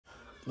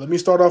Let me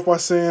start off by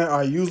saying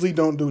I usually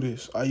don't do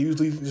this. I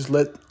usually just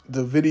let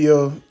the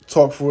video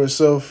talk for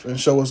itself and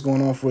show what's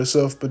going on for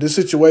itself. But this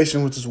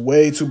situation was just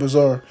way too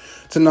bizarre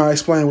to not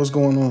explain what's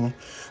going on.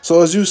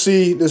 So as you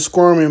see, this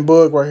squirming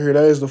bug right here,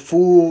 that is the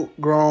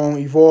full-grown,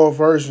 evolved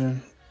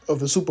version of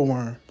the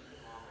superworm.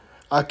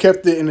 I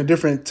kept it in a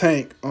different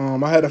tank.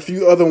 I had a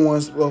few other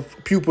ones of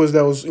pupas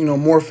that was,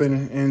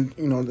 morphing and,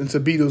 into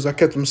beetles. I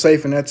kept them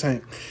safe in that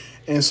tank.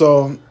 And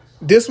so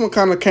this one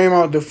kind of came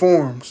out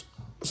deformed.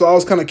 So I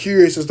was kind of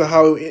curious as to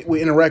how it would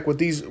interact with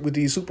these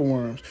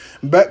superworms.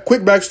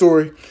 Quick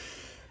backstory.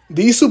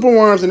 These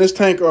superworms in this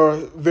tank are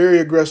very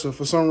aggressive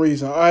for some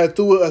reason. I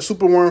threw a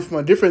superworm from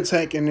a different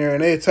tank in there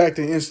and they attacked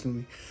it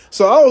instantly.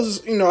 So I was,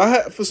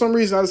 for some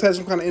reason, I just had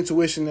some kind of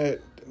intuition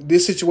that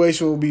this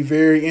situation would be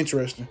very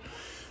interesting.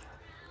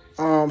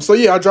 So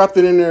yeah, I dropped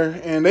it in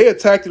there and they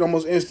attacked it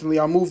almost instantly.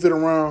 I moved it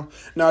around.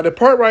 Now the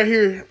part right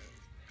here,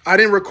 I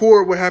didn't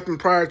record what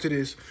happened prior to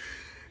this.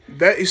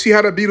 That you see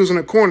how the beetle's in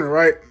the corner,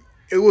 right?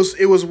 It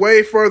was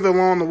way further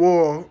along the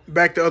wall,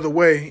 back the other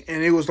way,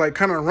 and it was like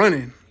kind of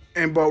running.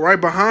 But right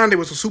behind it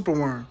was a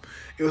superworm.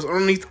 It was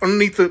underneath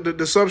the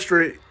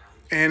substrate,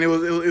 and it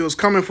was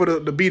coming for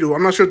the beetle.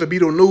 I'm not sure if the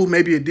beetle knew,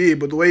 maybe it did,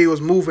 but the way it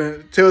was moving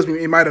it tells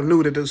me it might have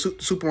knew that the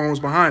superworm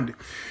was behind it.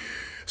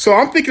 So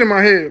I'm thinking in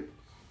my head,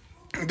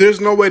 there's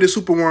no way the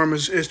superworm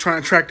is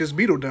trying to track this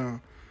beetle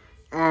down.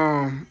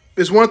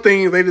 It's one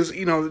thing if they just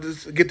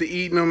get to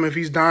eating him if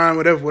he's dying,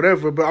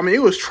 whatever. But I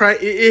mean,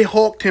 it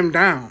hawked him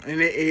down and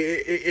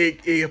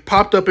it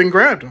popped up and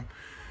grabbed him.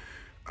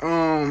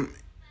 And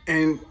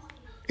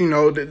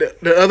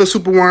the other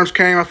superworms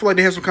came. I feel like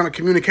they had some kind of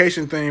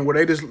communication thing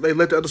where they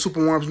let the other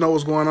superworms know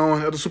what's going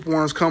on. The other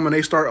superworms come and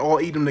they start all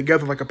eating them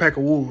together like a pack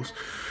of wolves.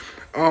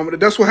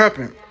 That's what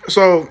happened.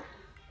 So,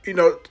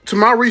 to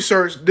my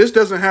research, this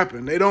doesn't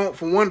happen. They don't,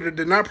 for one,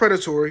 they're not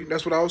predatory.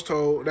 That's what I was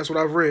told. That's what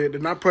I've read. They're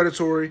not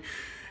predatory.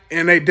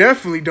 And they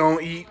definitely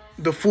don't eat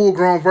the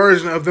full-grown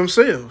version of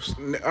themselves.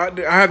 I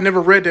have never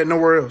read that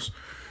nowhere else.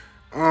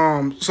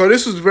 So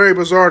this is very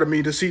bizarre to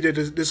me to see that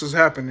this is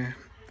happening.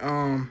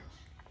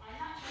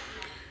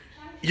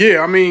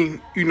 Yeah, I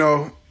mean,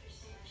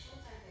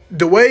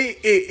 the way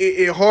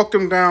it hawked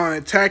them down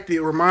and attacked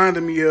it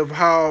reminded me of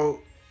how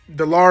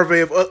the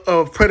larvae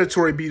of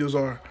predatory beetles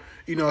are.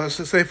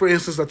 Say for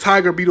instance, a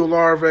tiger beetle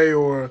larvae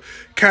or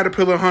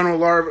caterpillar hunter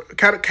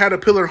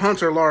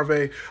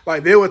larvae,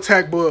 like they'll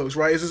attack bugs,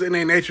 right? It's just in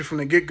their nature from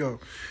the get-go.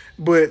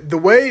 But the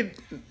way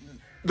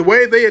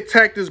they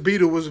attacked this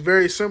beetle was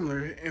very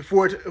similar. And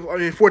for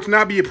it to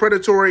not be a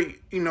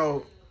predatory,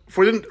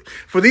 for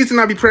these to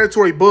not be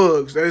predatory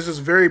bugs, that is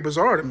just very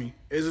bizarre to me.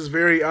 It's just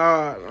very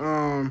odd.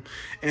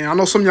 And I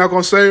know some of y'all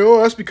gonna say,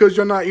 "Oh, that's because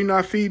you're not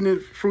feeding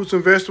it fruits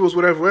and vegetables,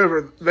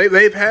 whatever."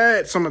 They've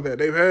had some of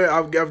that.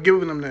 I've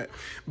given them that,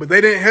 but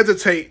they didn't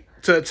hesitate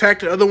to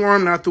attack the other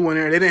worm that I threw in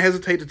there. They didn't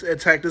hesitate to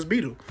attack this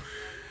beetle.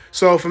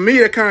 So for me,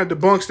 that kind of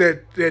debunks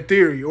that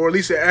theory, or at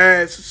least it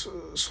adds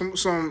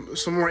some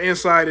more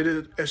insight.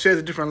 It sheds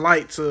a different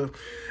light to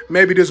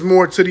maybe there's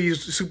more to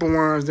these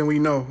superworms than we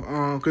know.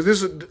 Because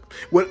this is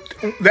what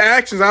the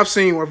actions I've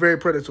seen were very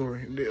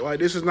predatory. Like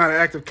this is not an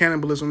act of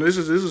cannibalism. This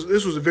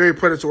was very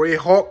predatory. It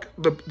hawked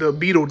the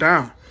beetle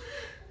down,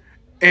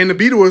 and the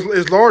beetle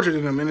is larger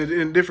than them in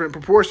a different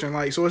proportion.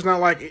 Like so, it's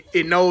not like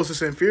it knows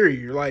it's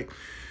inferior. Like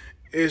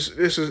this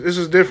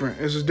is different.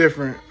 This is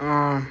different.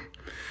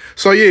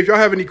 So yeah, if y'all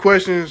have any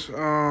questions,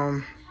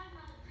 let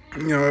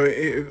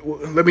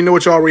me know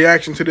what y'all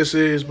reaction to this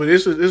is. But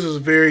this is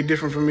very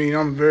different for me.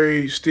 I'm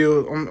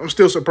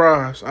still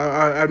surprised.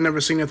 I've never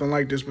seen anything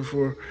like this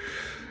before.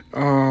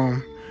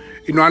 I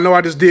know I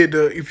just did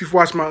if you've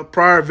watched my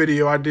prior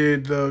video, I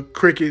did the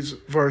crickets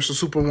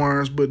versus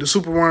superworms, but the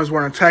superworms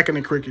weren't attacking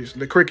the crickets.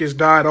 The crickets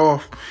died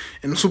off,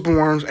 and the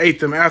superworms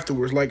ate them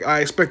afterwards, like I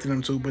expected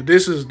them to. But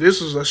this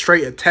is a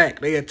straight attack.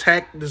 They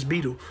attacked this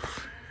beetle.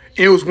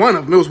 It was one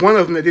of them. It was one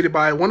of them that did it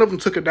one of them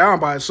took it down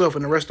by itself,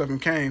 and the rest of them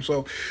came.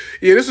 So,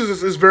 yeah, this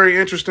is very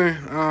interesting.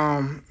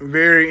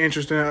 Very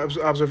interesting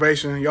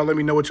observation. Y'all let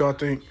me know what y'all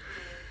think,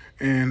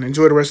 and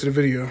enjoy the rest of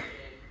the video.